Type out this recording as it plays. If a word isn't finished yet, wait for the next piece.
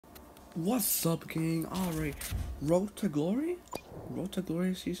What's up, gang? Alright, Road to Glory? Road to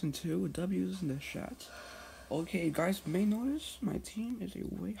Glory Season 2, W's in the chat. Okay, guys, may notice my team is a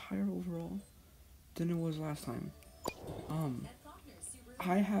way higher overall than it was last time.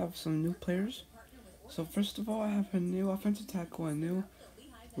 I have some new players. So first of all, I have a new offensive tackle, a new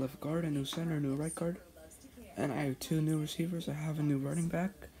left guard, a new center, a new right guard. And I have two new receivers. I have a new running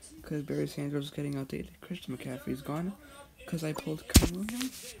back, because Barry Sanders is getting outdated. Christian McCaffrey's gone, because I pulled Kyle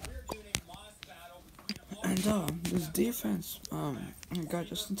Williams. And this defense, I got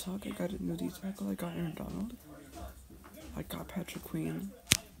Justin Tuck, I got a new D tackle, I got Aaron Donald, I got Patrick Queen,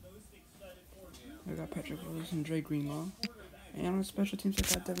 I got Patrick Willis and Dre Greenlaw, and on special teams I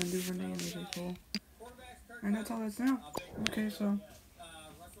got Devin Duvernay and AJ Cole. And that's all that's now. Okay, so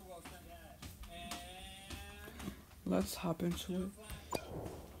let's hop into it.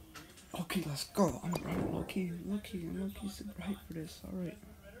 Okay, let's go. I'm low-key super hyped for this. Alright,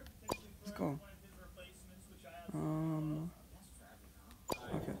 let's go.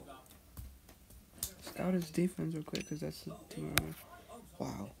 Okay. Scout his defense real quick, because that's the team.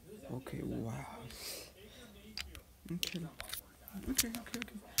 Wow. Okay, wow. Okay.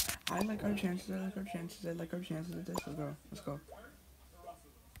 I like our chances at this. Let's go.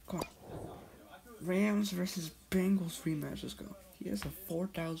 Come on. Rams versus Bengals rematch. Let's go. He has a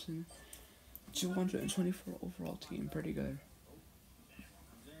 4,224 overall team. Pretty good.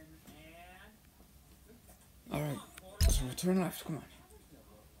 Alright, so turn left, come on.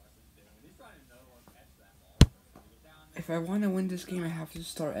 If I want to win this game, I have to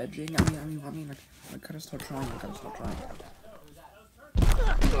start edging. I gotta start trying.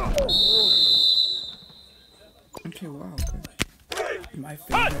 Okay, wow, okay. My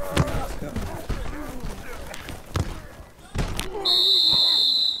favorite player, let's go.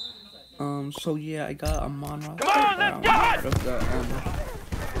 So yeah, I got Amon-Ra. Out of the,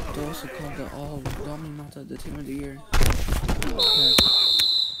 they also called the the team of the year. Okay.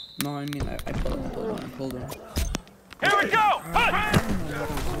 No, I mean, I pulled him. Here we go!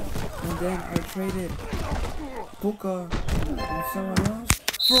 And then I traded Puka and someone else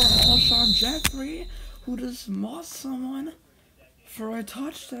for Alshon Jeffrey, who just mossed someone for a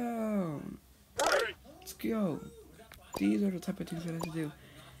touchdown. Let's go. These are the type of things that I have to do.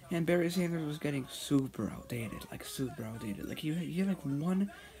 And Barry Sanders was getting super outdated. Like he had like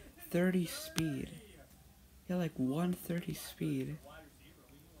 130 speed. He had like 130 speed.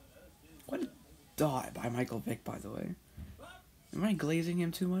 What a dot by Michael Vick, by the way. Am I glazing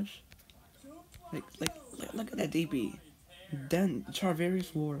him too much? Like look at that DB. Then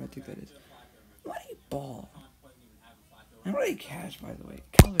Charvarius Ward, I think that is. What a ball. And what a catch, by the way.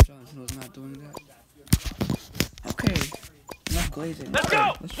 Kyler Johnson was not doing that. Okay. Enough glazing. Let's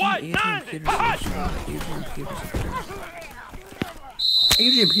go! What?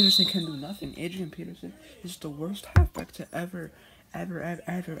 Adrian Peterson can do nothing. Adrian Peterson is the worst halfback to ever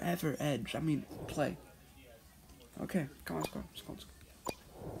edge. I mean, play. Okay, come on, let's go.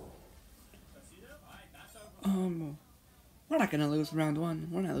 We're not gonna lose round one.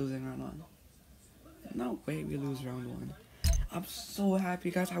 We're not losing round one. No way we lose round one. I'm so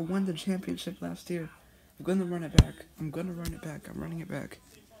happy, guys. I won the championship last year. I'm gonna run it back. I'm running it back.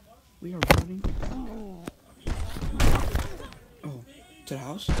 We are running. Oh, to the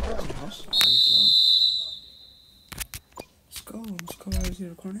house. Very slow. Let's go out of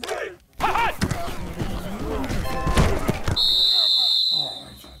the corner. Oh, I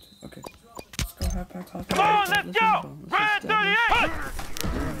shot it. Okay. Let's go halfback. Come on, let's go! Red 38!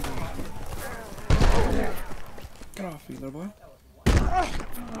 Get off me, little boy.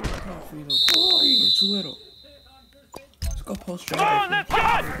 You're too little. Let's go post drive. Come on, let's go!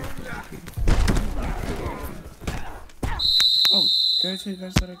 Oh, did I tell you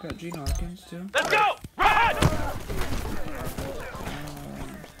guys that I got Gene Hawkins too? Let's go! Red!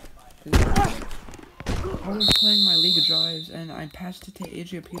 I was playing my League of Drives and I passed it to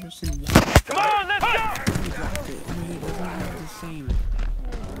Adrian Peterson. Come on, let's go! He dropped it and he doesn't have the same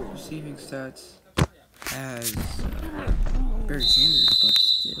receiving stats as Barry Sanders, but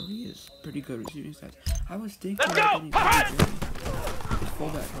still he is pretty good receiving stats. I was thinking let's go!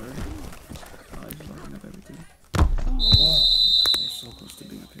 Fullback card. He's locking up everything. Oh, they're so close to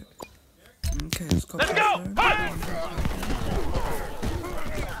being a pick. Okay, let's go. Let's go!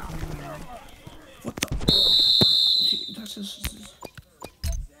 What the? Gee, that's just.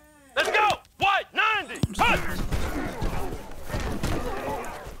 Let's go! What? 90!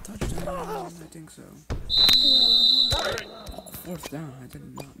 Touchdown, I think so. Oh, fourth down, I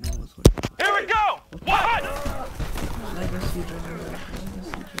did not know was what. Here we go! What? Legacy drive.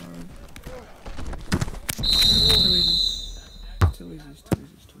 Too easy.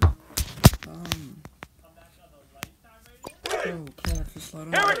 go. Play like this slide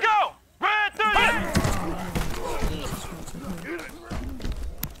on. Here we go! Red 38!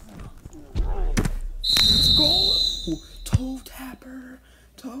 Let's go! Toe tapper,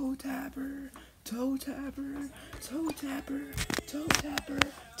 toe tapper, toe tapper, toe tapper, toe tapper,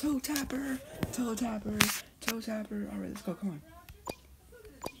 toe tapper, toe tapper, toe tapper. Alright, let's go, come on.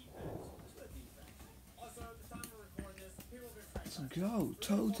 Let's go,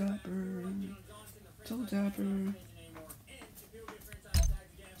 toe tapper, toe tapper.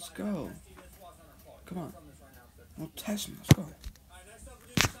 Let's go. Come on. No testing, let's go.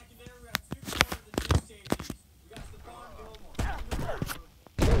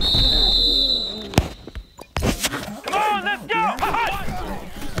 Come on, let's go!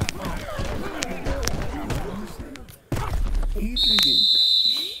 Adrian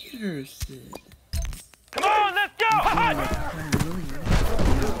Peterson. Come on, let's go!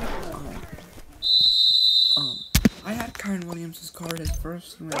 I had Kyron Williams' card at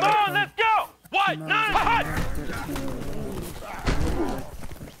first. Come on, let's go! White 9!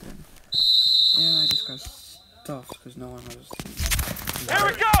 And I just got stuffed because no one on his team. Here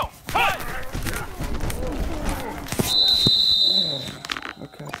we go!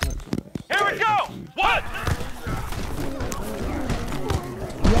 Okay, Here we go! What?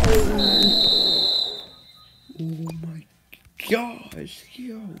 Oh my gosh,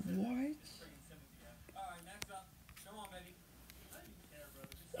 yo, what?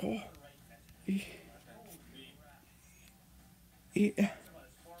 Oh, yeah.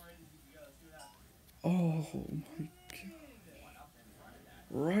 Oh my god.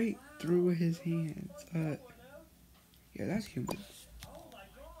 Right through his hands. Yeah, that's human.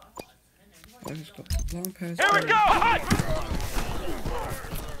 Let's go. Long pass. Here we go!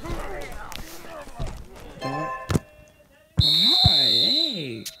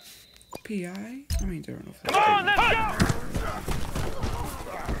 Hey! PI? I mean, there are no flags. Come on, let's go!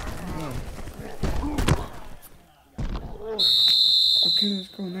 Okay, let's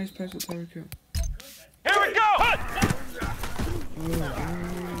go. Nice pass with Tyreek Hill. Here we go!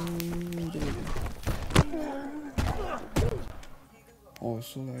 Oh, it's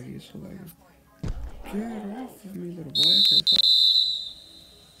so laggy, it's so laggy. Get off of me, little boy. Okay, let's go.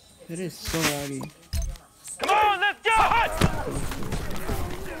 It is so laggy. Come on, let's go!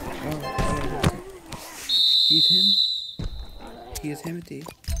 Oh, he's him. He is him at D.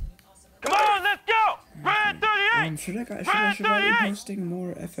 Come on, let's go! Red 38! Should I be posting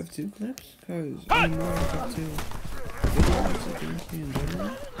more FF2 clips? Cause I mean more FF2 videos against me in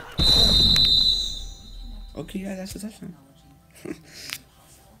general. Okay, yeah, that's a touchdown.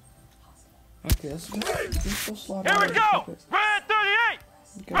 Okay, let's go slide. Here we go! Red 38!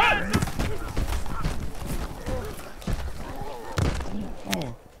 Red!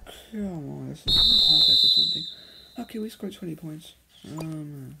 Oh, come on, this is contact or something. Okay, we scored 20 points.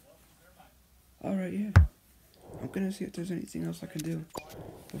 Alright, yeah. I'm gonna see if there's anything else I can do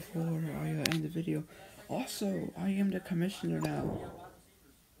before I end the video. Also, I am the commissioner now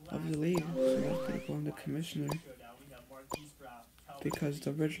of the league, so that's pretty cool. I'm the commissioner because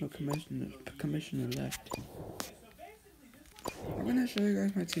the original commissioner left. I'm gonna show you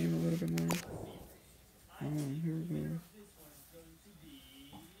guys my team a little bit more. Here we go.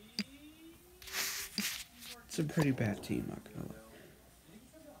 It's a pretty bad team, not gonna lie.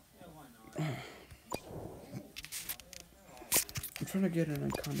 I'm trying to get an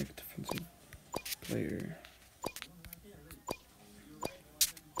iconic defensive player.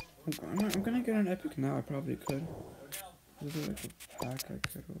 I'm gonna get an epic now. I probably could. Is there like a pack I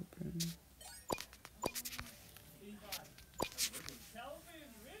could open?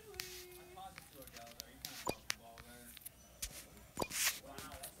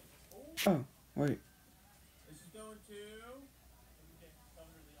 Oh, wait.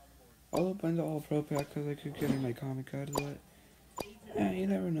 I'll open the all pro pack because I could get an iconic out of that. Yeah, you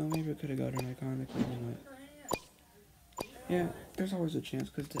never know. Maybe I could have got an iconic. Maybe not. Yeah, there's always a chance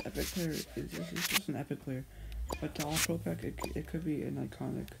because the epic player is just an epic player. But the all pro pack, it could be an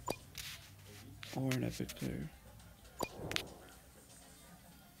iconic or an epic player.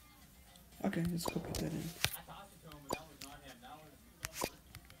 Okay, let's go put that in.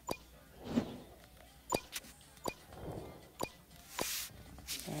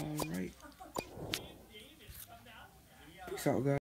 Alright. Peace out, guys.